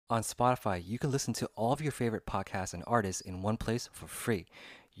On Spotify, you can listen to all of your favorite podcasts and artists in one place for free.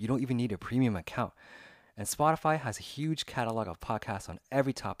 You don't even need a premium account. And Spotify has a huge catalog of podcasts on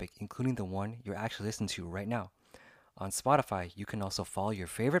every topic, including the one you're actually listening to right now. On Spotify, you can also follow your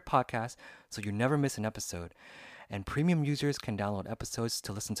favorite podcast so you never miss an episode. And premium users can download episodes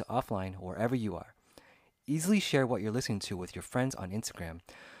to listen to offline wherever you are. Easily share what you're listening to with your friends on Instagram.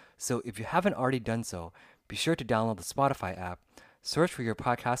 So if you haven't already done so, be sure to download the Spotify app, search for your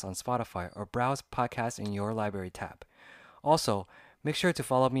podcast on Spotify, or browse podcasts in your library tab. Also, make sure to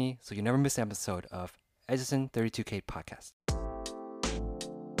follow me so you never miss an episode of Edison 32K Podcast.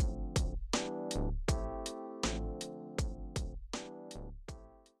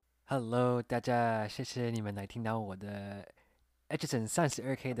 Hello， 大家，谢谢你们来听到我的 Edison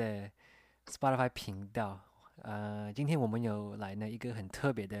 32K 的 Spotify 频道。今天我们有来呢一个很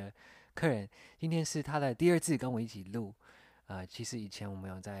特别的客人，今天是他的第二次跟我一起录。其实以前我们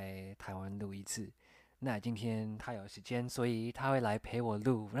有在台湾录一次，那今天他有时间，所以他会来陪我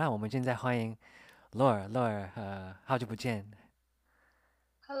录。那我们现在欢迎 Lara，好久不见。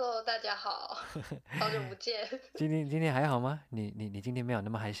Hello，大家好，好久不见。今天还好吗？你今天没有那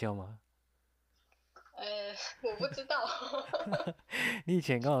么害羞吗？我不知道。你以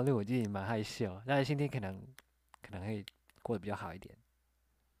前跟我录，我记得你蛮害羞，但是今天可能会过得比较好一点。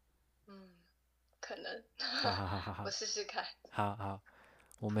可能。好，我试试看。好，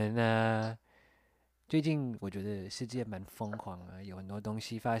我们呢，最近我觉得世界蛮疯狂的，有很多东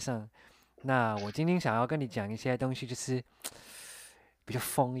西发生。那我今天想要跟你讲一些东西，就是比较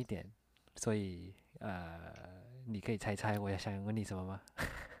疯一点，所以你可以猜猜我想问你什么吗？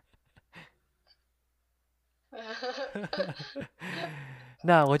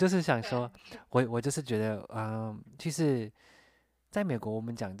那我就是想说，我就是觉得，其实在美国我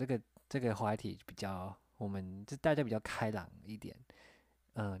们讲这个话题比较，我们就大家比较开朗一点，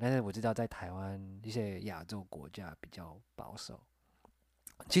但是我知道在台湾一些亚洲国家比较保守。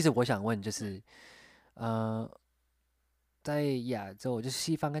其实我想问，就是，呃，在亚洲，就是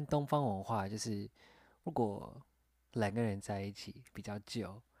西方跟东方文化，就是如果两个人在一起比较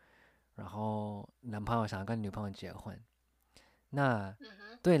久，然后男朋友想要跟女朋友结婚，那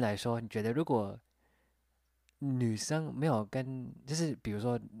对你来说，你觉得如果女生没有跟，就是比如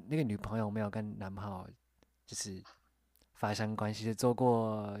说那个女朋友没有跟男朋友就是发生关系，就做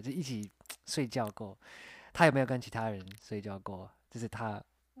过，就一起睡觉过，她有没有跟其他人睡觉过？就是她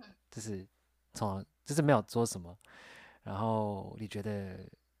就是就是没有做什么，然后你觉得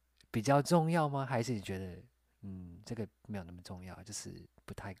比较重要吗？还是你觉得这个没有那么重要，就是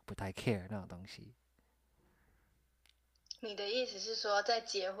不太 care 那种东西？你的意思是说在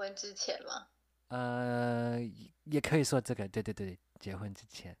结婚之前吗？呃，也可以说这个，对，结婚之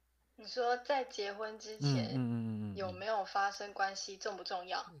前。你说在结婚之前有没有发生关系重不重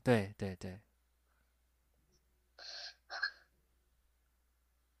要？对，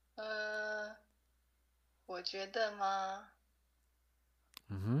呃，我觉得吗？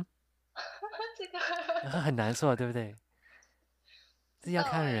这个很难说，对不对？不知这要道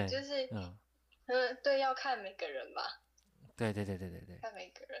哎，看人，就是对，要看每个人吧，对，看每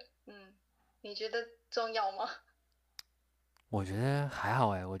个人。你觉得重要吗？我觉得还好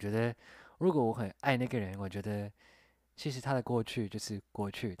哎，我觉得如果我很爱那个人，我觉得其实他的过去就是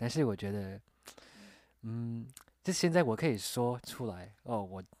过去，但是我觉得，嗯，就现在我可以说出来，哦，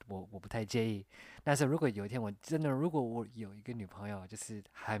我不太介意，但是如果有一天我真的，如果我有一个女朋友，就是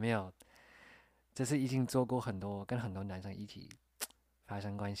还没有，就是已经做过跟很多男生一起发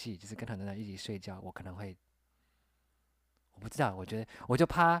生关系，就是跟很多人一起睡觉，我可能会，我不知道，我觉得我就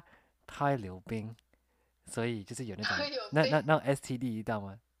怕他会溜冰，所以就是有那种有那病。那那种 STD 你知道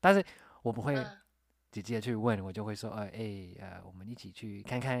吗？但是我不会嗯，直接去问，我就会说，我们一起去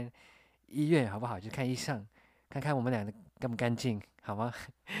看看医院好不好？去看医生，看看我们俩的干不干净，好吗？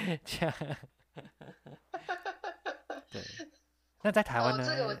这样对。那在台湾哦，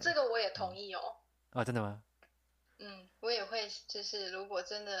呢？这个我也同意哦。哦，真的吗？我也会，就是如果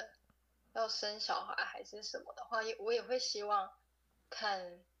真的要生小孩还是什么的话，我也会希望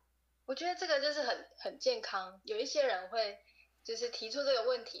看。我觉得这个就是很健康。有一些人会就是提出这个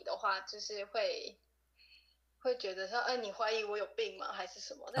问题的话，就是会觉得说，你怀疑我有病吗？还是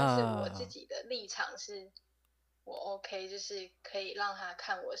什么？但是我自啊己的立场是，我 OK，就是可以让他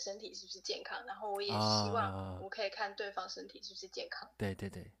看我身体是不是健康，然后我也希望啊，我可以看对方身体是不是健康。对，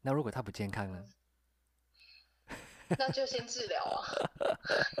那如果他不健康呢？嗯，那就先治疗啊。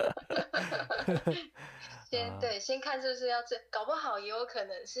啊先看是不是要治，搞不好也有可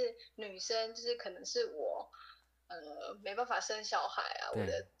能是女生，就是可能是我，没办法生小孩啊，我对，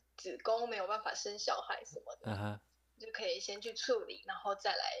的子宫没有办法生小孩什么的。嗯哼，就可以先去处理，然后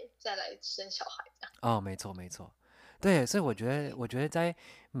再来生小孩这样。哦，没错没错，对，所以我觉得对，我觉得在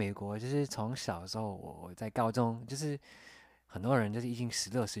美国就是从小的时候，我在高中就是很多人就是已经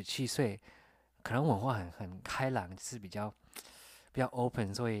16、17岁，可能文化很开朗，就是比较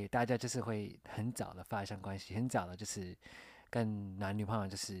open，所以大家就是会很早的发生关系，很早的就是跟男女朋友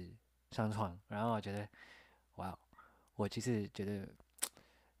就是上床，然后我觉得哇，我其实觉得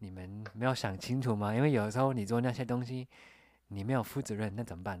你们没有想清楚吗？因为有的时候你做那些东西，你没有负责任，那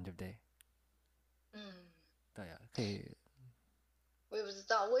怎么办？对不对？嗯，对呀、可以，我也不知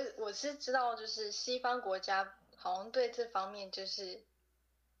道，我是知道，就是西方国家好像对这方面就是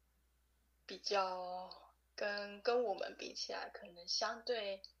比较跟我们比起来，可能相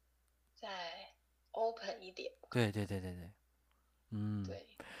对再 open 一点。对对对对对，嗯，对，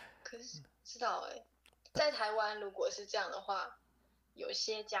可是知道在台湾如果是这样的话，有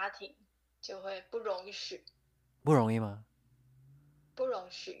些家庭就会不容许，不容易吗？不容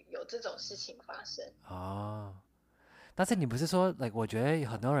许有这种事情发生。哦，但是你不是说，like，我觉得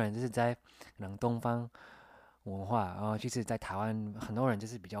很多人就是在可能东方文化，然后其实，在台湾很多人就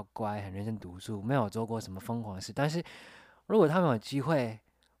是比较乖，很认真读书，没有做过什么疯狂的事。但是如果他们有机会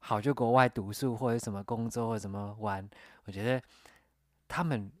跑去国外读书，或者什么工作或者什么玩，我觉得他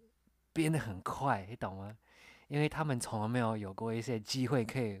们变得很快，你懂吗？因为他们从来没有过一些机会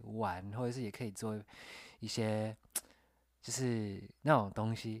可以玩，或者是也可以做一些就是那种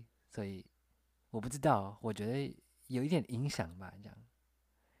东西，所以我不知道，我觉得有一点影响吧，这样。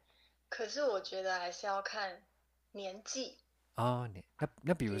可是我觉得还是要看年纪，哦，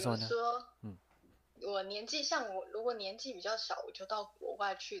那比比如如说呢？说嗯我年纪像我，如果年纪比较小，我就到国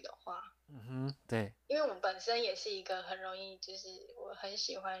外去的话，嗯哼，对，因为我本身也是一个很容易，就是我很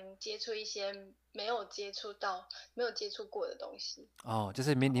喜欢接触一些没有接触过的东西。哦，就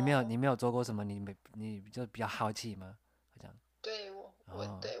是然后你没有做过什么，你就比较好奇吗？这样。对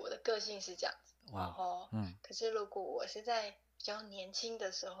哦，我的个性是这样子。然哇，后嗯，可是如果我是在比较年轻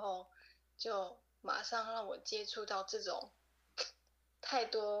的时候，就马上让我接触到这种太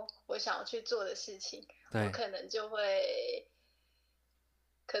多我想要去做的事情，我对，可能就会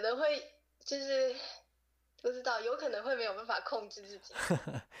可能会就是不知道，有可能会没有办法控制自己。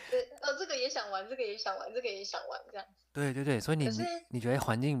对，这个也想玩，这个也想玩，这个也想玩，这样子。对对对，所以可是你觉得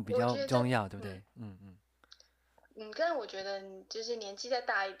环境比我觉得，较重要，对不对？嗯嗯但是我觉得你就是年纪再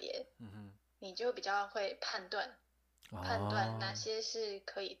大一点，嗯你就比较会哼，判断哪哦些是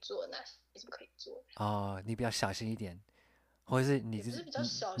可以做，哪些是不可以做。哦，你比较小心一点，或者是你就是也不是比较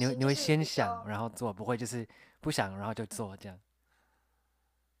小心，你会就是先想比较然后做，不会就是不想然后就做这样，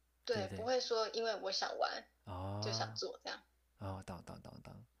对对，不对？不会说因为我想玩就想哦做这样。哦，懂。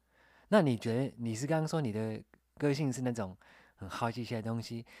那你觉对，得你是刚刚说你的个性是那种很好奇一些东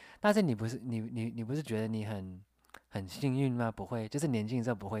西，但是你不是觉得你很幸运吗？不会，就是年轻的时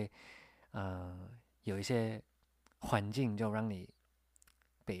候不会，有一些环境就让你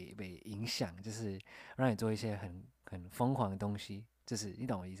被影响，就是让你做一些很疯狂的东西，就是你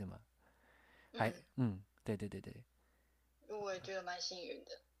懂我意思吗？还嗯，对对对对，我也觉得蛮幸运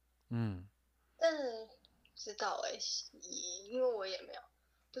的，嗯，但是不知道因为我也没有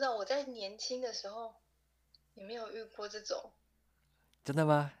不知道我在年轻的时候也没有遇过这种，真的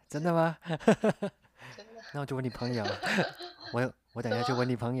吗？真的是吗？真的。那我就问你朋友，我等什么？一下去问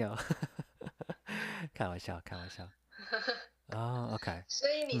你朋友，开玩笑开玩笑。哦，OK，所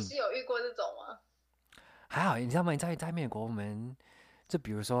以你嗯，是有遇过这种吗？还好，你知道吗？在美国，我们就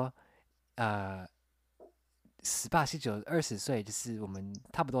比如说，呃，18、19、20岁，就是我们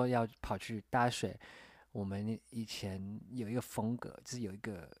差不多要跑去大学。我们以前有一个风格，就是有一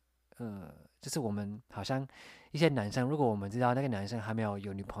个，就是我们好像一些男生，如果我们知道那个男生还没有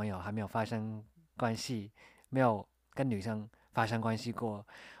女朋友，还没有发生关系，没有跟女生发生关系过，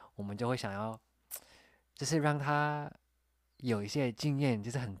我们就会想要，就是让他有一些经验，就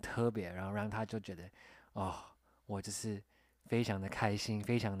是很特别，然后让他就觉得，哦，我就是非常的开心，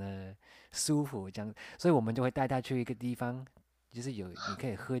非常的舒服这样，所以我们就会带他去一个地方，就是你可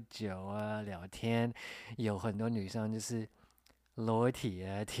以喝酒啊、聊天，有很多女生就是裸体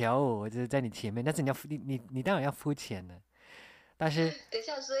啊、跳舞，就是在你前面，但是你要付你当然要付钱的，但是等一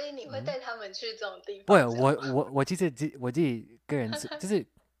下，所以你会嗯，带他们去这种地不，方，这样吗？我其实我自己个人就是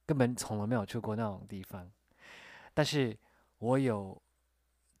根本从来没有去过那种地方，但是我有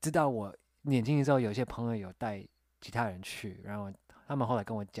知道我年轻的时候有一些朋友有带其他人去，然后他们后来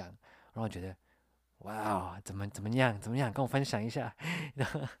跟我讲，然后我觉得哇哦，怎么样，跟我分享一下。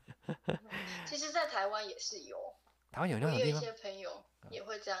其实，在台湾也是有，台湾有那种地方我也有一些朋友也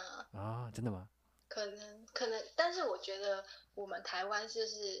会这样啊。啊、真的吗？可能，但是我觉得我们台湾就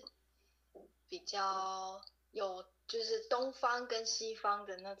是比较有就是东方跟西方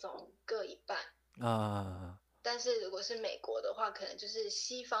的那种各一半。但是如果是美国的话，可能就是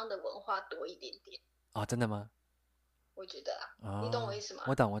西方的文化多一点点。哦，真的吗？我觉得啦，你懂我哦，意思吗？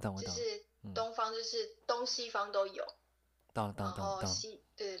我懂，我懂，我懂。就是东方就是东西方都有，懂，然懂，懂，懂。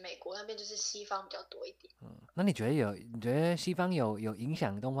对美国那边就是西方比较多一点。那你觉得西方有影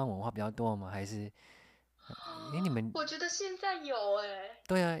响东方文化比较多吗？还是因为你们我觉得现在有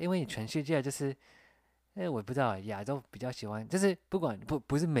对啊，因为全世界就是，我不知道亚洲比较喜欢，就是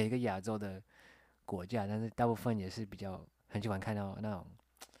不是每个亚洲的国家，但是大部分也是比较很喜欢看到那种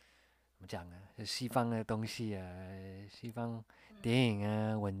怎么讲啊，就西方的东西啊，西方电影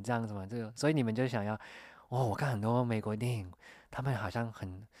啊、文章什么这个，所以你们就想要，哦，我看很多美国电影，他们好像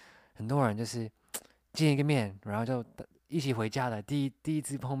很多人就是见一个面，然后就一起回家了，第一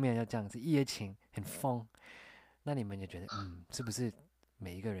次碰面就这样子，一夜情，很疯。那你们也觉得，是不是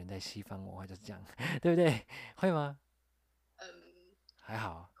每一个人在西方文化就是这样，对不对？会吗？嗯，还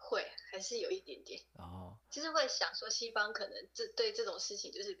好会还是有一点点，哦就是会想说西方可能对这种事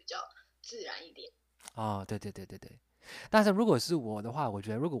情就是比较自然一点。哦，对对对对对。但是如果是我的话，我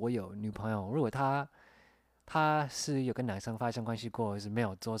觉得如果我有女朋友，如果她是有跟男生发生关系过，或是没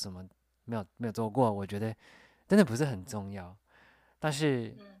有做什么，没有做过，我觉得真的不是很重要。但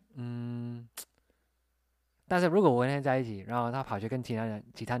是嗯，但是如果我跟他在一起，然后他跑去跟其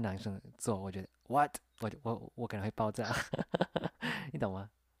他男生做，我觉得 what，我可能会爆炸，你懂吗？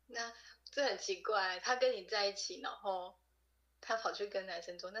那这很奇怪，他跟你在一起，然后他跑去跟男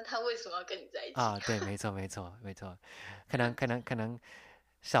生做，那他为什么要跟你在一起？啊，对，没错，没错，没错，可能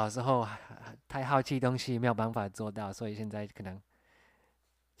小时候太好奇东西没有办法做到，所以现在可能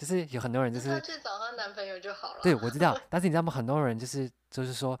就是有很多人就那他是去找他男朋友就好了。对我知道，但是你知道吗？很多人就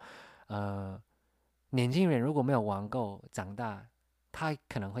是说，呃，年轻人如果没有玩够，长大他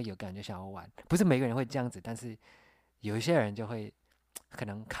可能会有感觉想要玩，不是每个人会这样子，但是有一些人就会可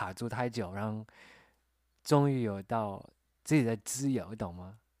能卡住太久，然后终于有到自己的自由，懂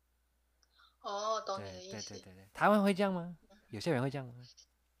吗？哦，懂你的对意思。对对对对，台湾会这样吗？有些人会这样吗？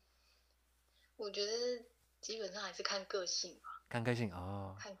我觉得基本上还是看个性吧，看个性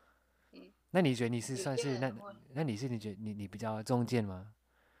哦。看，嗯，那你觉得你是有些算是人会，你觉得你比较中间吗？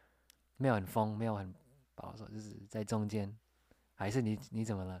没有很疯，没有很保守，就是在中间，还是你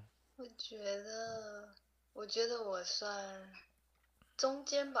怎么了？我觉得，我觉得我算中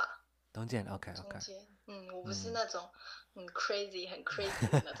间吧，中间，OK OK，中间，我不是嗯，那种很 crazy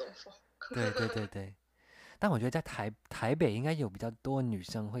的那种风。对对对对。但我觉得在台北应该有比较多女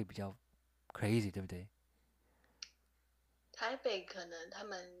生会比较 crazy，对不对？台北可能他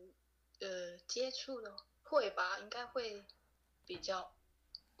们接触的会吧，应该会比较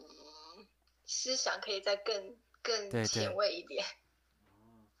思想可以再更对对，前卫一点。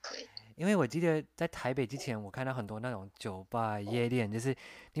对因为我记得在台北之前，我看到很多那种酒吧、夜店，就是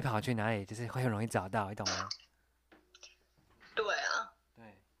你跑去哪里，就是会很容易找到，你懂吗？对啊，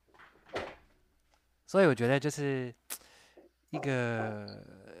对，所以我觉得就是一个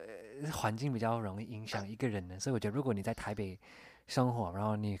环境比较容易影响一个人的，所以我觉得如果你在台北生活，然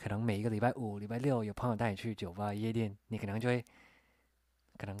后你可能每一个礼拜五、礼拜六有朋友带你去酒吧、夜店，你可能就会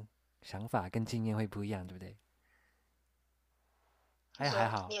可能想法跟经验会不一样，对不对？你说还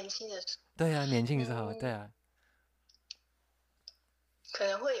好，年轻的时候，对啊，年轻的时候，对嗯，啊，可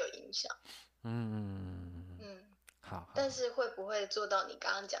能会有影响，嗯，嗯，好好，但是会不会做到你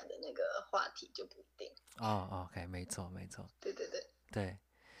刚刚讲的那个话题就不一定。哦，OK，没错没错，对对对，对，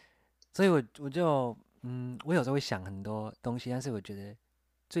所以我就我有时候会想很多东西，但是我觉得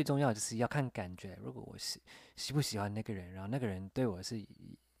最重要的就是要看感觉。如果我喜不喜欢那个人，然后那个人对我是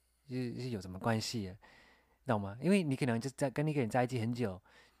有什么关系的，懂吗？因为你可能就在跟那个人在一起很久，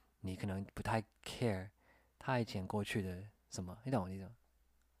你可能不太 care 他以前过去的什么，你懂我意思吗？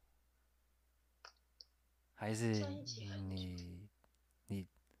还是在一起很久。你你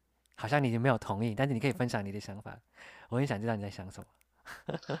好像你没有同意，但是你可以分享你的想法，我很想知道你在想什么。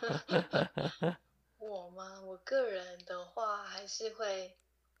我吗？我个人的话还是会，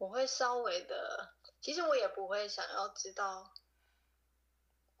我会稍微的，其实我也不会想要知道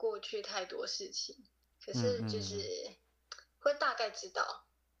过去太多事情，可嗯是就是嗯会大概知道，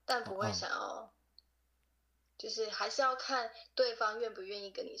但不会哦想要，就是还是要看对方愿不愿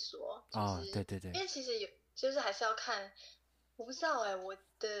意跟你说，就是对对对，因为其实就是还是要看，我不知道我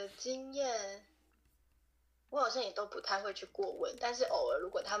的经验。我好像也都不太会去过问，但是偶尔如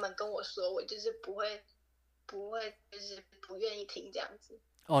果他们跟我说，我就是不会就是不愿意听这样子。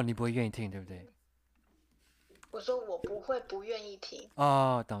哦，你不会愿意听，对不对？我说我不会不愿意听。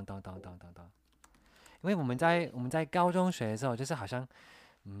哦，懂。因为我们在高中学的时候，就是好像，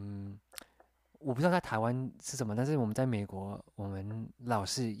嗯，我不知道在台湾是什么，但是我们在美国，我们老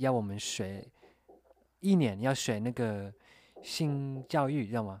师要我们学1年要学那个性教育，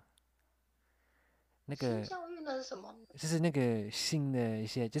知道吗？那个性教育那是什么？就是那个性的一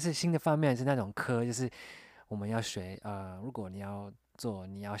些，就是性的方面是那种科，就是我们要学如果你要做，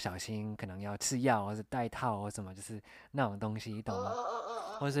你要小心，可能要吃药或者戴套或什么，就是那种东西，你懂吗？哦哦哦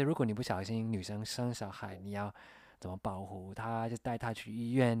哦或者是如果你不小心女生生小孩，你要怎么保护她，就带她去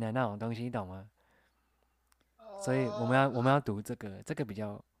医院的那种东西，你懂吗？哦所以我们哦，要我们要读这个，这个比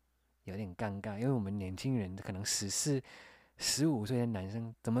较有点尴尬，因为我们年轻人可能14、15岁的男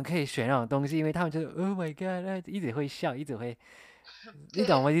生怎么可以选那种东西？因为他们就 Oh my God，那一直会笑，一直会，你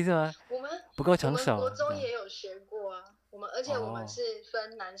懂对，我意思吗？我们不够我们国成熟，中也有学过啊，而且我们哦是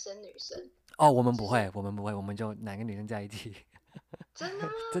分男生女生，哦，我们不会，就是我们不会，我们就哪个女生在一起，真的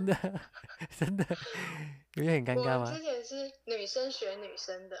吗？真的真的，有点很尴我们尬吗？之前是女生学女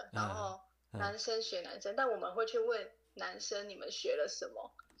生的，然嗯后嗯男生学男生，但我们会去问男生你们学了什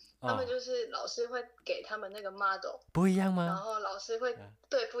么，他们哦，就是老师会给他们那个 model，不一样然吗？后老师会嗯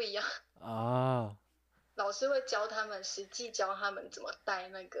对不一样，哦，老师会教他们实际教他们怎么戴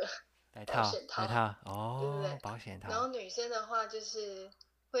那个保戴套险套，戴套对对哦，对。保险套然后女生的话就是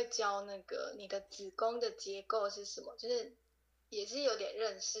会教那个你的子宫的结构是什么，就是也是有点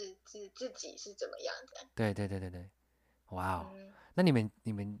认识自己是怎么样的。对对对对对，哇哦！嗯，那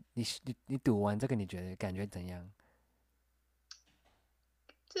你读完这个，你觉得感觉怎样？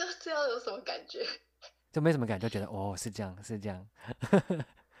这要有什么感觉？就没什么感觉，就觉得哦是这样是这样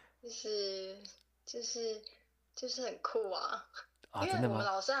就是就是就是很酷啊！啊、因为我们真的吗？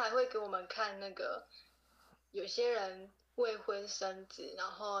老师还会给我们看那个有些人未婚生子，然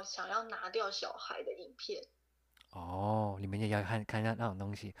后想要拿掉小孩的影片。哦，你们也要看那种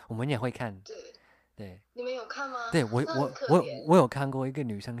东西，我们也会看。对，对你们有看吗？对，我那很我我可怜我有看过一个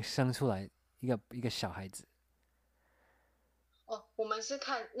女生生出来一个小孩子，哦。我们是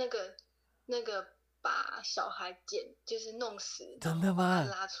看那个把小孩就是弄死，然真的后把他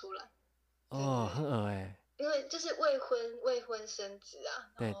吗？拉出来。对对哦，很对，恶哎。因为就是未婚生子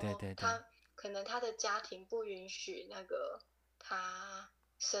啊，然对对对对，后可能他的家庭不允许那个他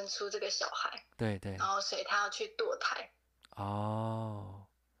生出这个小孩，对对，然后所以他要去堕胎。哦，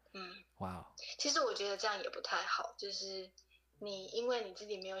嗯，哇哦，其实我觉得这样也不太好，就是你因为你自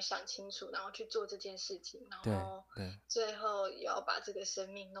己没有想清楚，然后去做这件事情，然对后对最后也要把这个生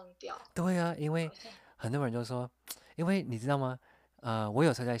命弄掉，对啊，因为好像很多人就说，因为你知道吗？我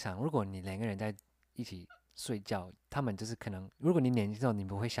有时候在想，如果你两个人在一起睡觉，他们就是可能，如果你年轻的时候你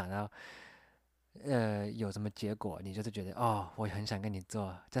不会想到，有什么结果，你就是觉得哦，我很想跟你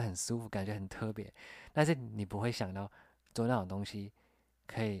做，这很舒服，感觉很特别，但是你不会想到做那种东西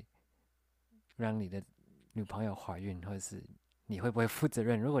可以让你的女朋友怀孕，或者是你会不会负责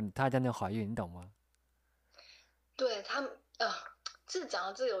任？如果她真的怀孕，你懂吗？对他们这讲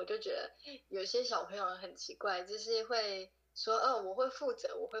到这个，我就觉得有些小朋友很奇怪，就是会说，我会负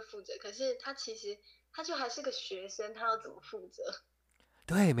责，我会负责，可是他其实他就还是个学生，他要怎么负责？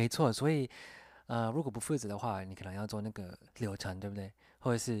对，没错，所以如果不负责的话，你可能要做那个流程，对不对？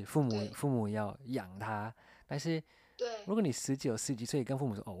或者是父母对父母要养他，但是对如果你19、10几岁跟父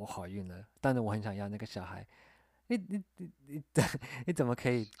母说哦我怀孕了，但是我很想要那个小孩，你你怎么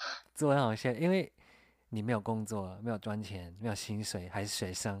可以做那种事？因为你没有工作，没有赚钱，没有薪水，还是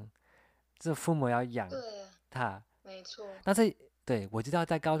学生，这父母要养对，他。没错。但是对我知道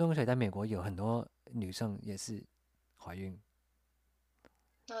在高中时在美国有很多女生也是怀孕，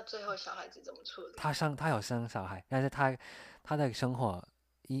那最后小孩子怎么处理？她有生小孩，但是她的生活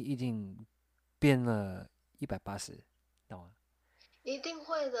已经变了180，懂吗？一定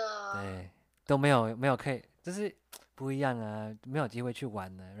会的啊，对，都没有可以，就是不一样啊，没有机会去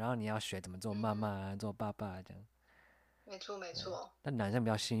玩呢。然后你要学怎么做妈妈嗯，啊，做爸爸啊这样。没错没错，但男生比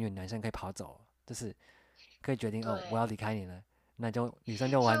较幸运，男生可以跑走，就是可以决定哦，我要对。离开你了，那就女生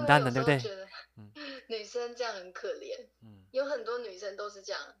就所以完蛋了，我有时对不对？候觉得嗯女生这样很可怜，嗯，有很多女生都是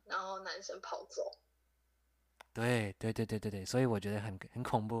这样，然后男生跑走。对对对对对对，所以我觉得很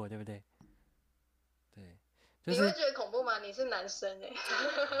恐怖，对不对？对，就是你会觉得恐怖吗？你是男生哎、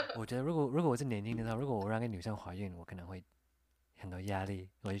我觉得如果我是年轻的时候，如果我让个女生怀孕，我可能会很多压力，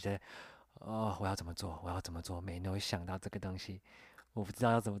我就觉得哦，我要怎么做？我要怎么做？每天都会想到这个东西，我不知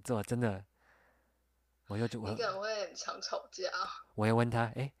道要怎么做，真的，我就你我可能会很常吵架。我也问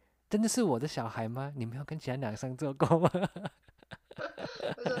他，哎，真的是我的小孩吗？你没有跟其他男生做过吗？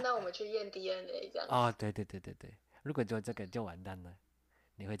我说那我们去验 DNA 这样哦，子。对对对对对，如果做这个就完蛋了，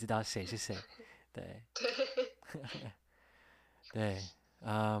你会知道谁是谁。对对，对，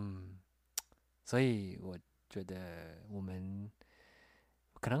嗯，所以我觉得我们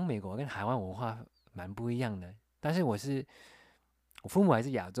可能美国跟台湾文化蛮不一样的，但是我父母还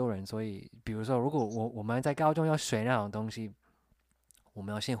是亚洲人，所以比如说如果我们在高中要学那种东西，我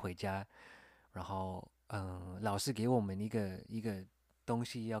们要先回家，然后老师给我们一个东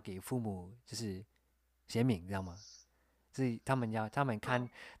西要给父母，就是写名，知道吗？所以他们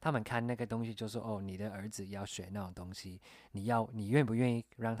看那个东西，就说哦，你的儿子要学那种东西，你愿不愿意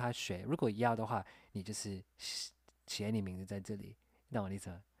让他学？如果要的话，你就是写你名字在这里，你懂我的意思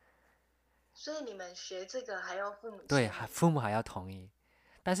吗？所以你们学这个还要父母对，签名？父母还要同意，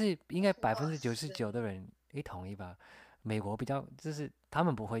但是应该百分哇之九十塞！九的人会同意吧？美国比较就是他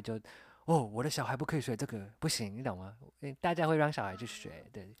们不会就哦，我的小孩不可以学这个，不行，你懂吗？大家会让小孩去学，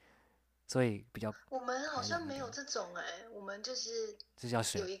对，所以比较我们好开朗一点，像没有这种我们就是就是要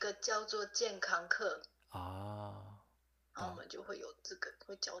学有一个叫做健康课，啊。然后我们就会有这个，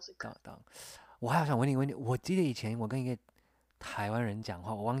会教这个。懂。我还想问你问题，我记得以前我跟一个台湾人讲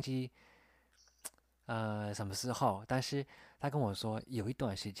话，我忘记什么时候，但是他跟我说有一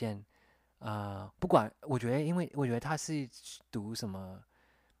段时间，不管我觉得，因为我觉得他是读什么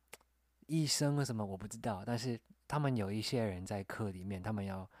医生或什么，我不知道，但是他们有一些人在课里面，他们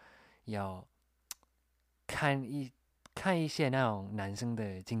要看看一些那种男生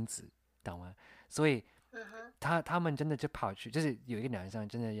的精子，懂吗？所以嗯哼，他们真的就跑去，就是有一个男生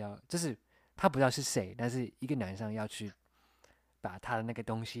真的要，就是他不知道是谁，但是一个男生要去把他的那个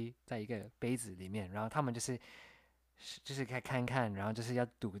东西在一个杯子里面，然后他们就是看看，然后就是要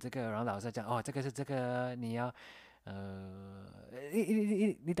赌这个，然后老师讲哦，这个是这个，你要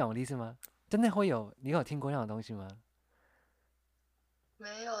你懂我的意思吗？真的会有，你有听过那种东西吗？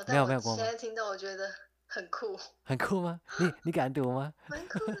没有，没但我有没有过吗？现在听到我觉得很酷，很酷吗？你敢赌吗？蛮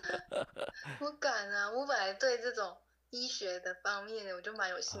酷的。我敢啊！我本来对这种医学的方面的我就蛮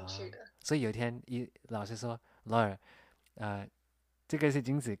有兴趣啊、的。所以有一天老师说，Lara，这个是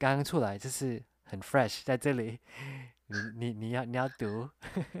精子刚刚出来，就是很 fresh 在这里，你要读，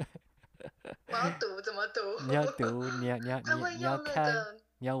我要读怎么读？你要读，他会你要用那看，个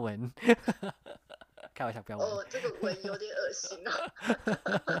你要闻，开玩笑不要闻。哦，这个文有点恶心哦。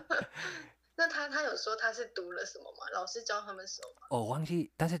那他有说他是读了什么吗？老师教他们什么吗？我忘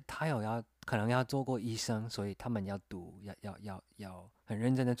记，但是他可能要做过医生，所以他们要读，要很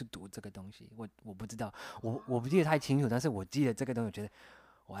认真的去读这个东西。我不知道，我不记得太清楚，但是我记得这个东西，我觉得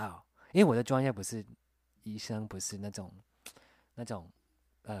哇哦，因为我的专业不是医生，不是那种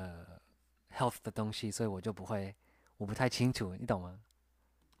呃 health 的东西，所以我不太清楚，你懂吗？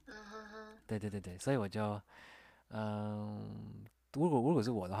嗯哼哼，对对对对，所以我就如果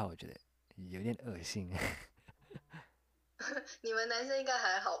是我的话，我觉得有点恶心。你们男生应该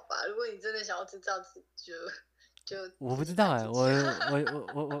还好吧？如果你真的想要知道，就我不自己知道哎，看自己。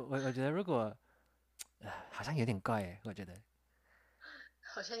我觉得如果好像有点怪哎，我觉得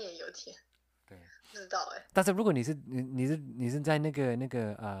好像也有点对。不知道但是如果你是在那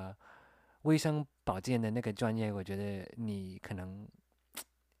个卫生保健的那个专业，我觉得你可能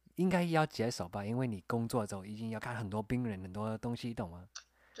应该要接手吧，因为你工作之后已经要看很多病人很多东西，懂吗？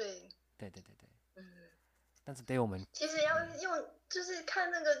对，对对对对。嗯，但是对我们其实要用就是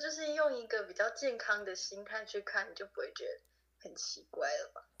看那个，就是用一个比较健康的心态去看，你就不会觉得很奇怪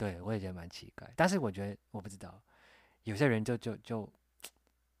了吧？对我也觉得蛮奇怪，但是我觉得我不知道，有些人就觉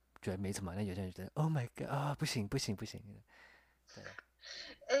得没什么，那有些人觉得 Oh my God 不行不行不行，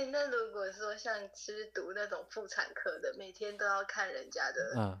对，那如果说像是读那种妇产科的，每天都要看人家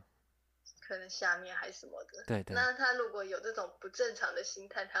的嗯，可能下面还什么的，对对。那他如果有这种不正常的心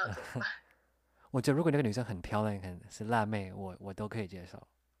态，他要怎么办？我觉得如果那个女生很漂亮，可能是辣妹，我都可以接受。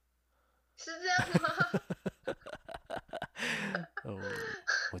是这样吗？哦，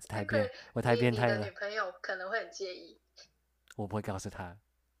那可我太变你的女态了，朋友可能会很介意，我不会告诉她。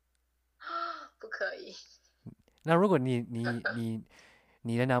不可以。那如果你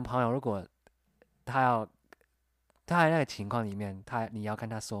的男朋友，如果他要他在那个情况里面，你要跟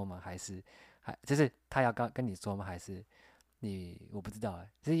他说吗？就是他要跟你说吗？还是我不知道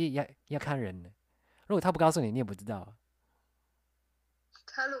哎，这要看人的。如果他不告诉你，你也不知道。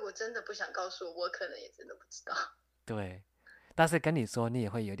他如果真的不想告诉我，我可能也真的不知道。对，但是跟你说，你也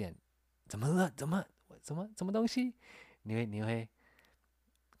会有点怎么了？什么东西？你会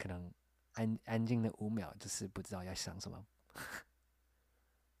可能安静的5秒，就是不知道要想什么，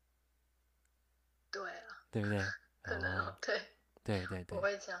对啊，对不对？可能哦，对，对对对，我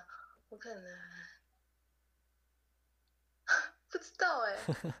会这样，我可能不知道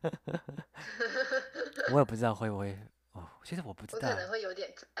我也不知道会不会哦，其实我不知我可道能会有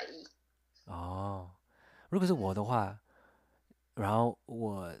点在意。哦。如果是我的话，然后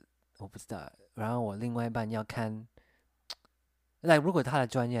我不知道，然后我另外一半要看，那如果他的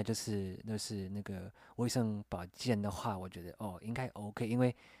专业就是那个卫生保健的话，我觉得应该 OK，因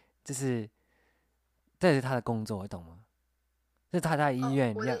为这是他的工作，懂吗？这是他在医哦，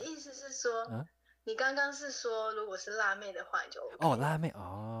院，我的意思是说，嗯你刚刚是说如果是辣妹的话你就 OK 了。拉面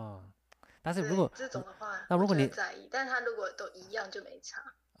但是对，这种的话我就会那如果你在意，但他如果都一样就没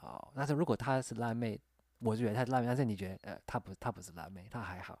差。但是如果他是辣妹，我就觉得他是辣妹，但是你觉得他不是辣妹，他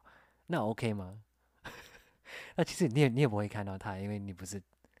还好，那 OK 吗？那其实你也不会看到他，因为你不是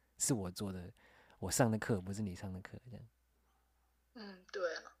我做的，我上的课不是你上的课，这样嗯，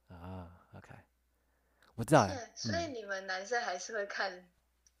对啊。OK，我知道了，所以你们男生还是会看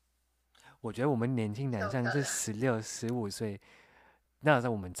我觉得我们年轻男生是漂不漂亮？16、15岁，那时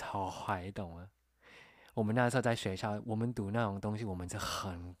候我们超坏，懂吗？我们那时候在学校，我们读那种东西，我们是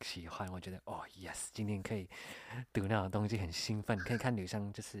很喜欢。我觉得yes，今天可以读那种东西，很兴奋，可以看女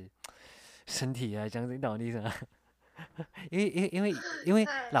生就是身体啊，这样子，你懂我的意思吗？因为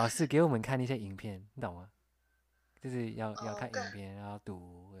太老师给我们看一些影片，你懂吗？就是要哦，看影片，然后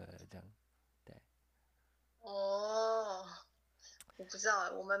读这样，对哦，我不知道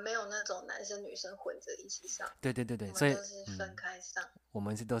欸，我们没有那种男生女生混着一起上，对对对对，我们所以都是分开上。我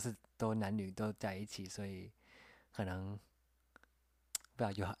们都男女都在一起，所以可能不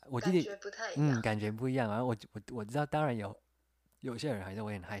知道我记得感觉不太一样。感觉不一样啊。我知道，当然有些人还是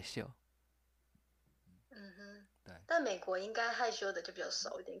会很害羞，嗯哼，对但美国应该害羞的就比较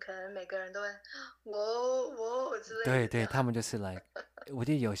少一点，可能每个人都会我之类对对，的这样。他们就是我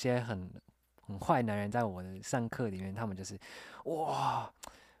记得有些很坏男人，在我的上课里面，他们就是哇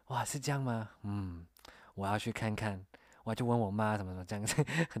哇是这样吗？我要去看看，我要去问我妈什么什么这样子，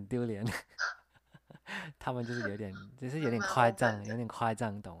很丢脸。他们就是有点还蛮 夸张，open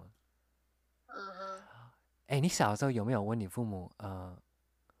的。懂吗？嗯哼，哎，你小时候有没有问你父母，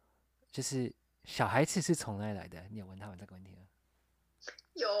就是小孩子是从哪里来的？你有问他们这个问题吗？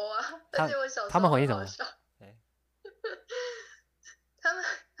有啊，而他且我小时他们候回应什么？很好笑，对，他们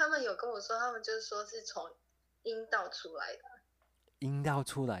他们有跟我说，他们就是说是从阴道出来的。阴道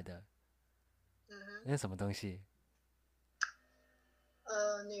出来的，嗯哼，那是什么东西？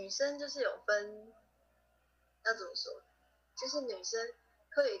女生就是有分，要怎么说？就是女生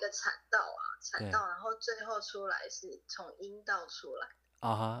会有一个产道啊，产对，道，然后最后出来是从阴道出来。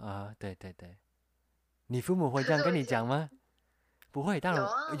对对对，你父母会这可样跟是我以前你讲吗？不会，当然有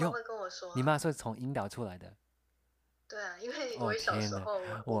啊，他们有。会跟我说啊。你妈说从阴道出来的，对啊，因为我小天呐，时候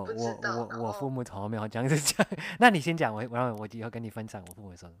我不知道，然我父后母从来没有这样子讲。那你先讲，然后我以后跟你分享我父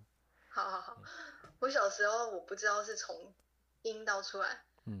母说的。好好好，我小时候我不知道是从阴道出来，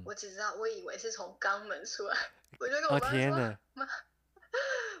嗯，我只知道我以为是从肛门出来，我就跟我妈说，天呐，妈，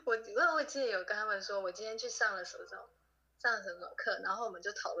因为我之前有跟他们说，我今天去上了什么课，然后我们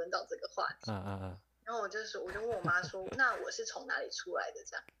就讨论到这个话题，然后我就问我妈说，那我是从哪里出来的？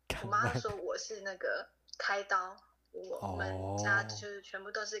这样，我妈说我是那个开刀，我们家就是全部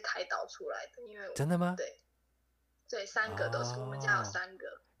都是开刀出来的，因为真的吗？对，三个都是，我们家有三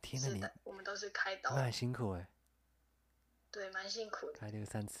个，天呐，是的，我们都是开刀那很辛苦哎，对，蛮辛苦的。开了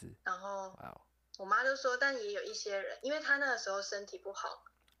3次，然后哇哦，我妈就说，但也有一些人，因为她那个时候身体不好，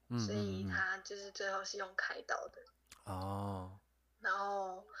所以她就是最后是用开刀的。然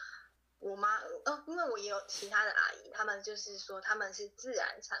后我妈，因为我也有其他的阿姨，她们就是说她们是自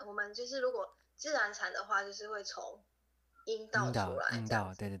然产，我们就是如果自然产的话，就是会从阴道出来，阴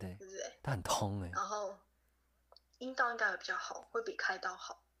道，对对对，对不对？它很痛哎，然后阴道应该会比较好，会比开刀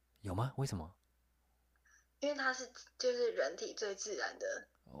好。有吗？为什么？因为它就是人体最自然的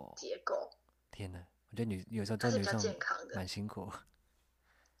结构。天哪，我觉得有时候它是比较做女生健康的，蛮辛苦，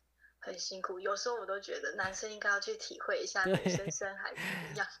很辛苦。有时候我都觉得男生应该要去体会一下女生生孩子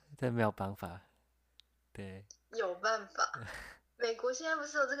一样。这没有办法，对，有办法。美国现在不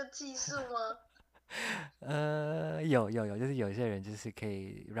是有这个技术吗？有，就是有些人就是可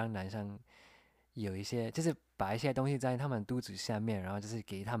以让男生有一些，就是把一些东西在他们肚子下面，然后就是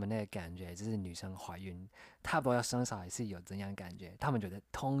给他们那个感觉，就是女生怀孕，差不多要生小孩是有怎样感觉，他们觉得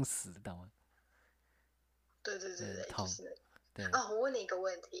痛死，懂吗？对，就痛，是对，我问你一个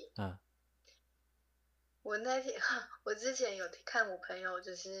问题。我那天我之前有看我朋友，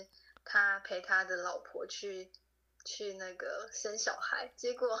就是他陪他的老婆去那个生小孩，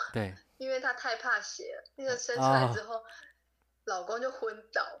结果对，因为他太怕血了，那个生出来之后，老公就昏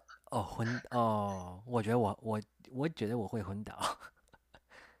倒。我觉得我觉得我会昏倒。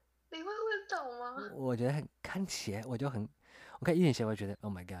你会昏倒吗？我觉得看血，我看一点血，我觉得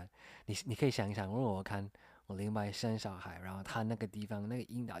Oh my God，你可以想一想，如果我看我另外生小孩，然后他那个地方那个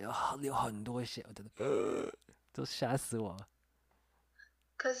阴道流很多血，我真的都吓死我。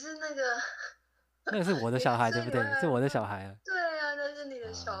可是那个那个是我的小孩，对不对？是我的小孩啊。对会是你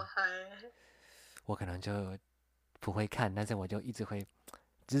的小孩。我可能就不会看，但是我就一直会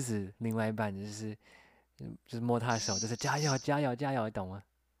支持另外一半，就是摸他的手，就是加油加油加油，懂吗？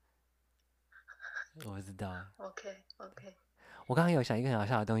我不知道。OK OK。我刚刚有想一个很好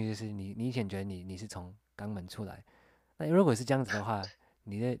笑的东西，就是你以前觉得你是从肛门出来，那如果是这样子的话，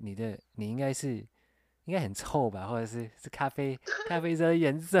你应该很臭吧，或者是咖啡色的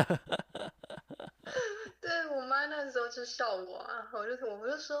颜色。对我妈那时候就笑我啊，我就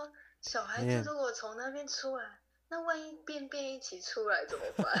说小孩子嗯，如果从那边出来，那万一便便一起出来怎么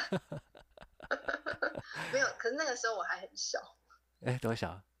办？没有，可是那个时候我还很小，哎，多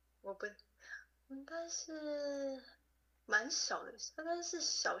小？我不应该是蛮小的，大概是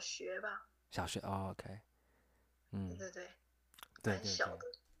小学吧。小学哦，OK，嗯，对对对，对对对蛮小的。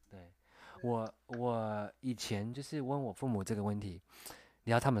对，我以前就是问我父母这个问题，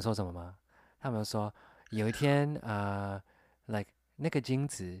你知道他们说什么吗？他们说有一天like 那个精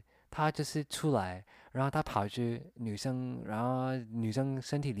子它就是出来，然后它跑去女生，然后女生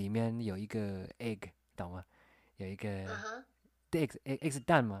身体里面有一个 egg，懂吗？有一个 嗯哼。egg 是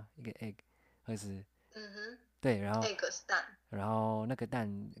蛋吗？一个 egg，或是嗯哼。对，然后egg 是蛋。那个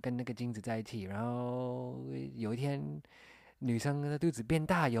蛋跟那个精子在一起，然后有一天女生的肚子变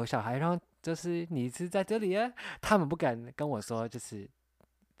大，有小孩，然后就是你是在这里啊，他们不敢跟我说，就是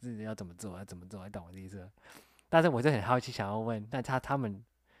自己要怎么做，要怎么做，你懂我的意思吗？但是我就很好奇，想要问，但他们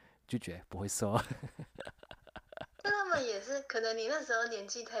拒绝，不会说。但他们也是，可能你那时候年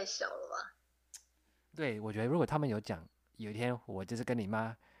纪太小了吧？对，我觉得如果他们有讲，有一天我就是跟你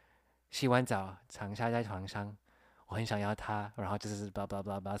妈洗完澡，躺下在床上，我很想要她，然后就是叭叭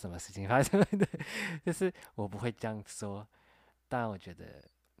叭叭，什么事情发生的，就是我不会这样说，但我觉得，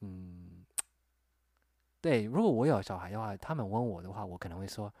嗯，对，如果我有小孩的话，他们问我的话，我可能会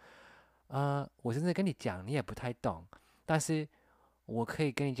说，我真的跟你讲，你也不太懂，但是我可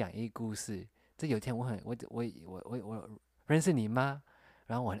以跟你讲一个故事。这有一天我认识你妈，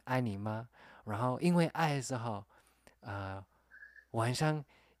然后我很爱你妈，然后因为爱的时候，晚上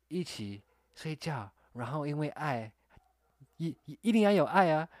一起睡觉，然后因为爱一定要有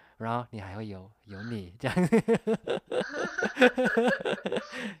爱啊，然后你还会有你这样，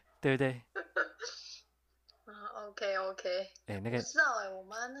对不对？OK OK。哎，那我不个知道哎，我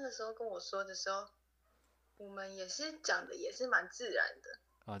妈那个时候跟我说的时候，我们也是讲的也是蛮自然的。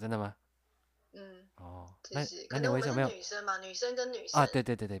哦，真的吗？嗯。哦，那就是那可能我们是你为什么没有？女生嘛，女生跟女啊，生。对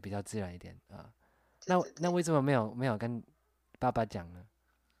对对对，比较自然一点啊。那对对对。为什么没有跟爸爸讲呢？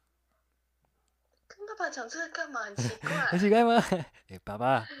跟爸爸讲这个干嘛？很奇怪。很奇怪吗？哎，爸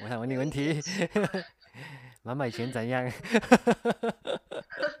爸，我想问你有一点问题，奇怪。妈妈以前怎样？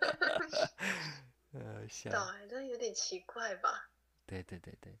嗯。笑。道哎，这有点奇怪吧？对对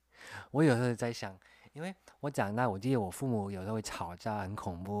对对，我有时候在想，因为我长大，我记得我父母有时候会吵架，很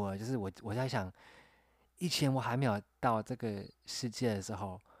恐怖啊。就是我在想，以前我还没有到这个世界的时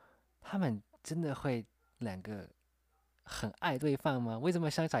候，他们真的会两个很爱对方吗？为什么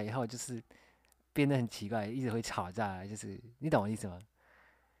相处以后就是变得很奇怪，一直会吵架？就是你懂我意思吗？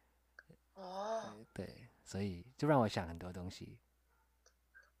哦。对，所以就让我想很多东西。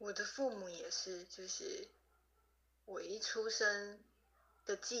我的父母也是，就是我一出生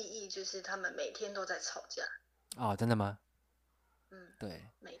的记忆就是他们每天都在吵架。哦，真的吗？嗯。对，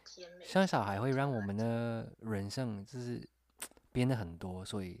每天每生小天每孩会让我天都在吵。们的人生就是变得很多，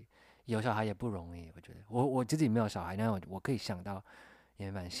所以有小孩也不容易。我觉得我自己没有小孩，但我可以想到也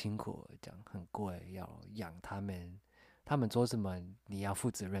蛮辛苦的，这样很贵，要养他们，他们做什么你要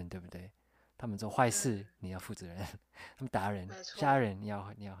负责任，对不对？他们做坏事嗯。你要负责任，他们打人、没错。杀人你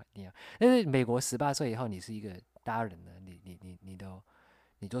要。但是美国18岁以后你是一个大人了，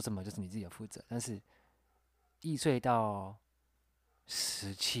你做什么就是你自己的负责。但是1岁到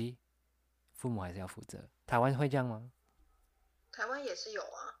17，父母还是要负责。台湾会这样吗？台湾也是有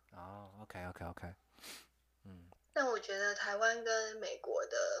啊。哦，OK，嗯，但我觉得台湾跟美国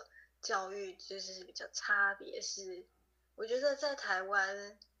的教育就是比较差别是，我觉得在台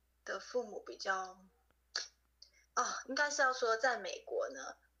湾的父母比较，应该是要说在美国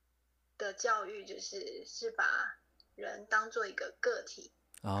呢的教育是把人当做一个个体，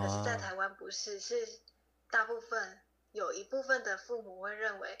可是，在哦台湾不是，是大部分有一部分的父母会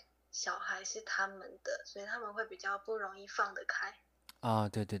认为小孩是他们的，所以他们会比较不容易放得开。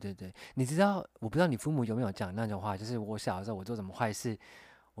对对对对，你知道，我不知道你父母有没有讲那种话，就是我小的时候我做什么坏事，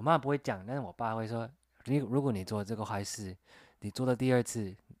我妈不会讲，但是我爸会说，如果你做这个坏事，你做的第二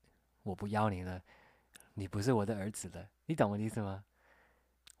次，我不要你了，你不是我的儿子了，你懂我的意思吗？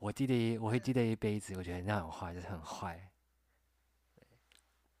我会记嗯。得一辈子，我觉得那种话就是很坏。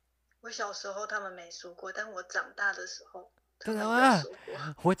我小时候他们没说过，但我长大的时候，他们有真的吗？说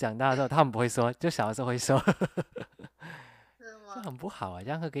过，我长大的时候他们不会说，就小的时候会说，真的这吗？很不好啊，这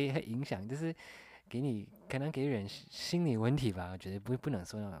样会影响，就是可能给人心理问题吧，我觉得不能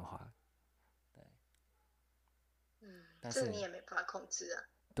说那种话。但这你是也没办法控制啊。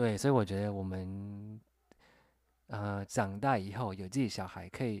对，所以我觉得我们长大以后有自己小孩，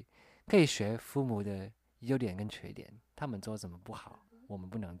可以学父母的优点跟缺点，他们做什么不好，我们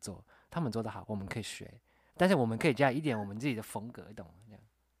不能做；他们做的好，我们可以学，但是我们可以加一点我们自己的风格，懂吗？这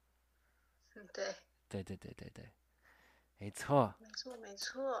样，对，对对对对对，没错。没错没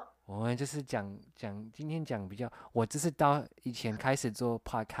错。我们就是今天讲比较，我这是到以前开始做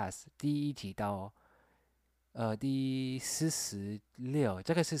podcast 第一集到第46，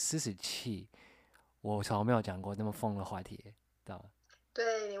这个是47，我从来没有讲过那么疯的话题，知道吗？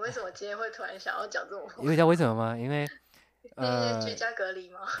对，你为什么今天会突然想要讲这种话？因为知道为什么吗？因为那些居家隔离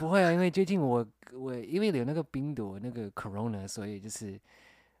吗？不会啊，因为最近我因为有那个病毒那个 corona，所以就是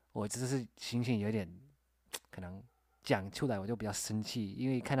我就是心情有点可能讲出来我就比较生气，因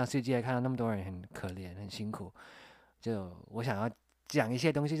为看到世界看到那么多人很可怜很辛苦，就我想要讲一些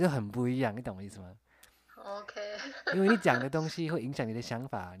东西就很不一样，你懂我意思吗？OK，因为你讲的东西会影响你的想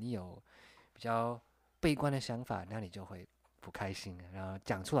法，你有比较悲观的想法，那你就会不开心，然后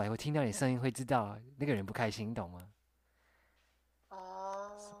讲出来会听到你声音，会知道那个人不开心，你懂吗？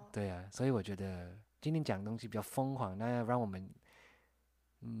哦，对啊，所以我觉得今天讲的东西比较疯狂，那要让我们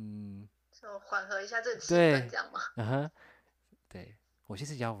嗯，就缓和一下这个气氛，对，这样吗？嗯哼，对我其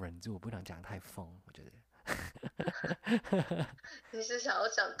实要忍住，我不能讲太疯，我觉得你是想要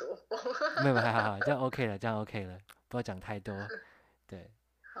讲多疯？没有还好，这样 OK 了，这样 OK 了，不要讲太多，对，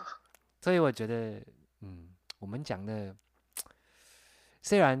好，所以我觉得我们讲的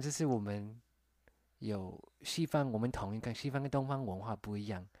虽然就是我们有西方，我们同一个西方跟东方文化不一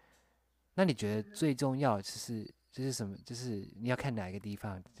样。那你觉得最重要就是什么？就是你要看哪一个地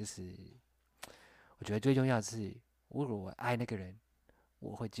方？就是我觉得最重要的是，如果我爱那个人，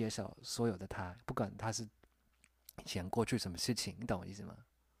我会接受所有的他，不管他是以前过去什么事情，你懂我意思吗？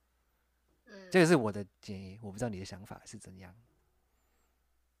这个是我的建议，我不知道你的想法是怎样。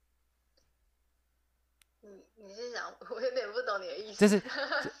你是想，我有点不懂你的意思。就是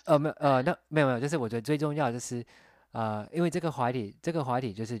那没有，就是我觉得最重要的就是因为这个话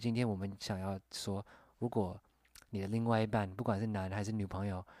题就是今天我们想要说，如果你的另外一半不管是男还是女朋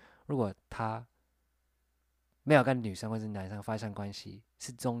友，如果他没有跟女生或是男生发生关系，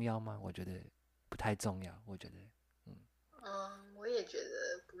是重要吗？我觉得不太重要。我觉得，我也觉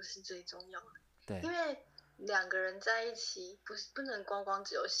得不是最重要的，对因为两个人在一起，不能光光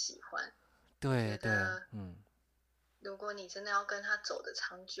只有喜欢。对对，觉得，如果你真的要跟他走得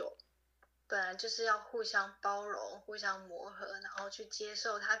长久，本来就是要互相包容、互相磨合，然后去接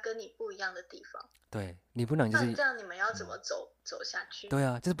受他跟你不一样的地方。对你不能就是那这样你们要怎么走下去？对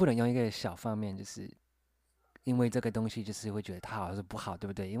啊，就是不能用一个小方面，就是因为这个东西就是会觉得他好是不好，对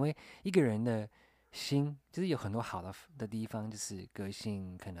不对？因为一个人的心就是有很多好的地方，就是个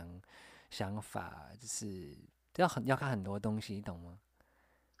性可能想法，就是要看很多东西，你懂吗？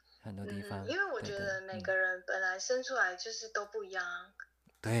很多地方，因为我对对，觉得每个人本来生出来就是都不一样啊，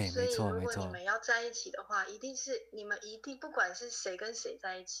对，所没以如果你错没错，们要在一起的话，你们一定不管是谁跟谁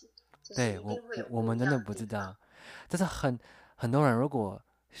在一起，就是对一定会有我们真的不一样的地方。不知道，但是很多人如果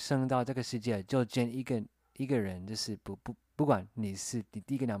生到这个世界就见一个人，就是不管你是你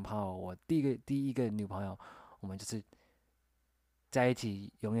第一个男朋友，我第一个女朋友，我们就是在一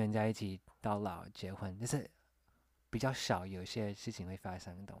起，永远在一起到老结婚，就是比较少有些事情会发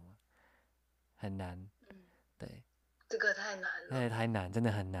生，你懂吗？很难，对，这个太难了。太难，真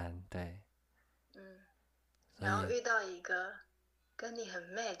的很难，对，然后所以遇到一个跟你很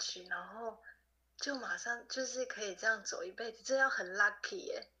match，然后就马上就是可以这样走一辈子，这要很 lucky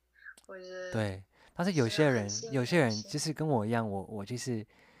耶，我觉得对，但是是要很幸运，有些很幸运。人就是跟我一样，我就是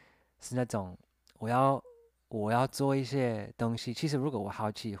那种我要做一些东西，其实如果我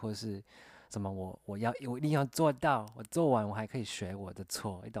好奇或是什么，我一定要做到，我做完我还可以学我的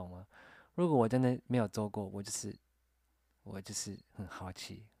错，你懂吗？如果我真的没有做过，我就是很好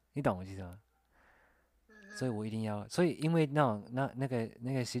奇，你懂我意思吗？所以我一定要，所以因为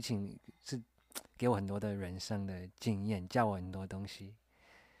那个事情是给我很多的人生的经验，教我很多东西。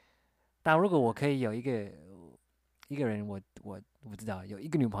但如果我可以有一个人，我不知道有一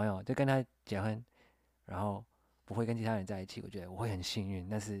个女朋友，就跟他结婚，然后不会跟其他人在一起，我觉得我会很幸运。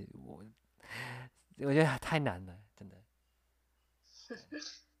但是我觉得太难了，真的。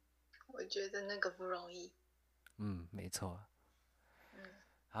我觉得那个不容易。没错。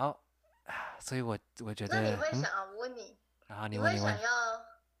好，所以我觉那你得，会想要，我问你，然后你会你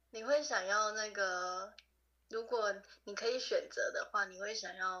问，想要那个如果你可以选择的话，你会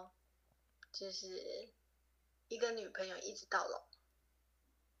想要就是一个女朋友一直到老？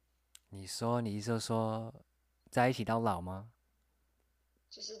你意思就是说在一起到老吗？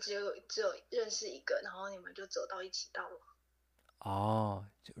就是只有认识一个，然后你们就走到一起到老。哦，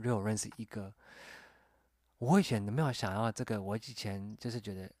就如果认识一个，我以前没有想要这个，我以前就是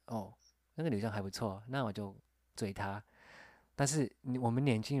觉得哦，那个女生还不错，那我就追她。但是我们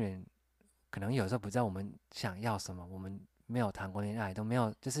年轻人可能有时候不知道我们想要什么，我们没有谈过恋爱，都没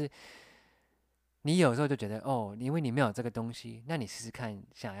有，就是你有时候就觉得哦，因为你没有这个东西，那你试试看，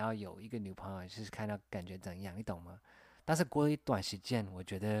想要有一个女朋友，试试看那感觉怎样，你懂吗？但是过了一段时间，我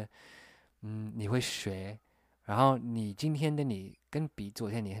觉得，你会学，然后你今天的你跟比昨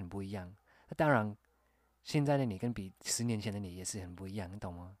天你很不一样，那当然，现在的你跟比10年前的你也是很不一样，你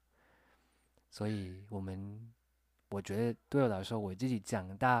懂吗？所以我觉得对我来说，我自己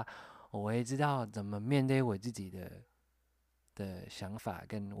长大，我会知道怎么面对我自己的想法，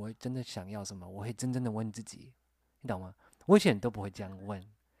跟我真的想要什么，我会真正的问自己，你懂吗？我以前都不会这样问，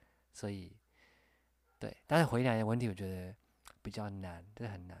所以对，但是回来的问题，我觉得比较难，这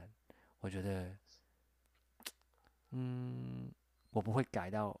很难。我觉得，嗯，我不会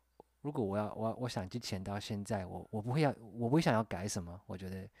改到，如果我想之前到现在，我不会想要改什么。我觉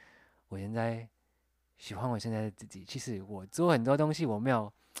得我现在喜欢我现在的自己。其实我做很多东西，我没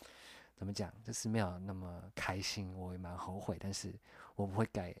有怎么讲，就是没有那么开心，我也蛮后悔。但是我不会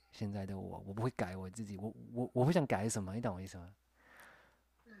改现在的我，我不会改我自己。我不想改什么，你懂我意思吗？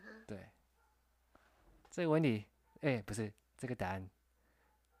嗯哼，对，这个问题，哎，不是这个答案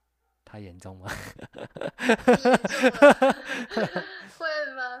太严重吗？太严重了，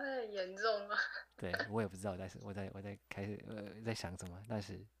会吗？会很严重吗？对我也不知道，但是我在开始在想什么，但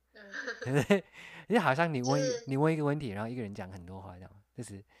是嗯，因为好像你就是问一个问题，然后一个人讲很多话，这样就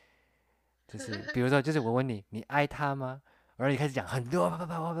是比如说就是我问你你爱他吗？然后你开始讲很多啪啪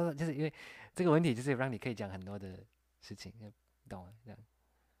啪啪啪，就是因为这个问题就是让你可以讲很多的事情，你懂吗？这样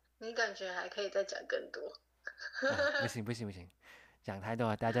你感觉还可以再讲更多。啊，不行不行不行，讲太多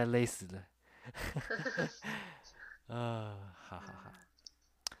了大家累死了。好好好，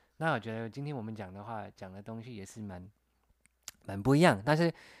那我觉得今天我们讲的话，讲的东西也是蛮不一样，但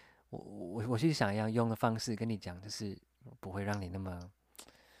是我是想要用的方式跟你讲，就是不会让你那么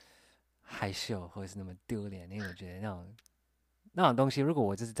害羞或者是那么丢脸，因为我觉得那种东西，如果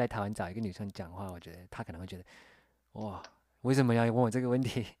我就是在台湾找一个女生讲话，我觉得她可能会觉得哇，为什么要问我这个问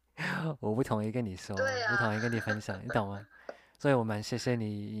题？我不同意跟你说，对啊，不同意跟你分享，你懂吗？所以我蛮谢谢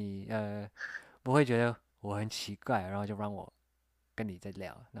你，不会觉得我很奇怪，然后就让我跟你在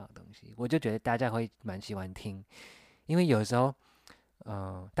聊那种东西，我就觉得大家会蛮喜欢听，因为有时候，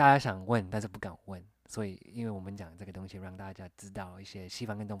大家想问但是不敢问，所以因为我们讲这个东西，让大家知道一些西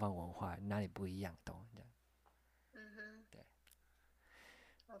方跟东方文化哪里不一样，懂这样？嗯哼对，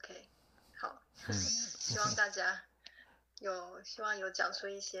 ，OK，好，嗯，希望有讲出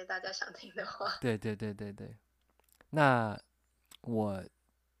一些大家想听的话。对对对对对，那我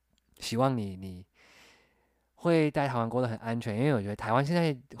希望你会在台湾过得很安全，因为我觉得台湾现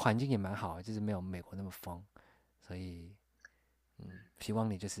在环境也蛮好的，就是没有美国那么疯，所以希望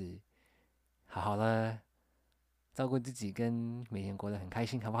你就是好好的照顾自己，跟每天过得很开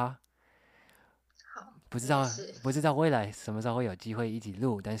心，好不好？好，不知道你也是。不知道未来什么时候会有机会一起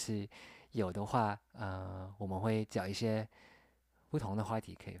录，但是有的话，我们会找一些不同的话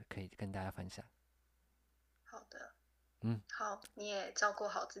题可以跟大家分享。好的，嗯，好，你也照顾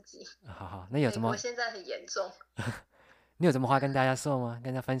好自己。好好，那有美什么国现在很严重。你有什么话跟大家说吗？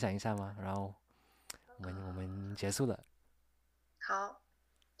跟大家分享一下吗？然后我们结束了。好，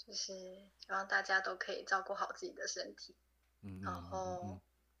就是希望大家都可以照顾好自己的身体，然嗯嗯嗯嗯后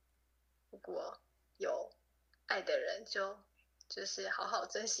如果有爱的人就是好好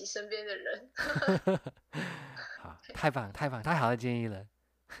珍惜身边的人。嗯，好，太棒太棒太好的建议了。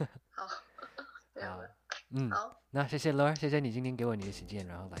好，没有好，了。好那谢谢 Laura，谢谢你今天给我你的时间，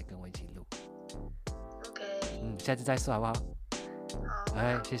然后来跟我一起录。，OK，下次再说好不好？好，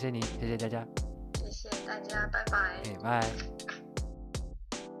哎，谢谢你，谢谢大家，谢谢大家，拜拜。OK，拜。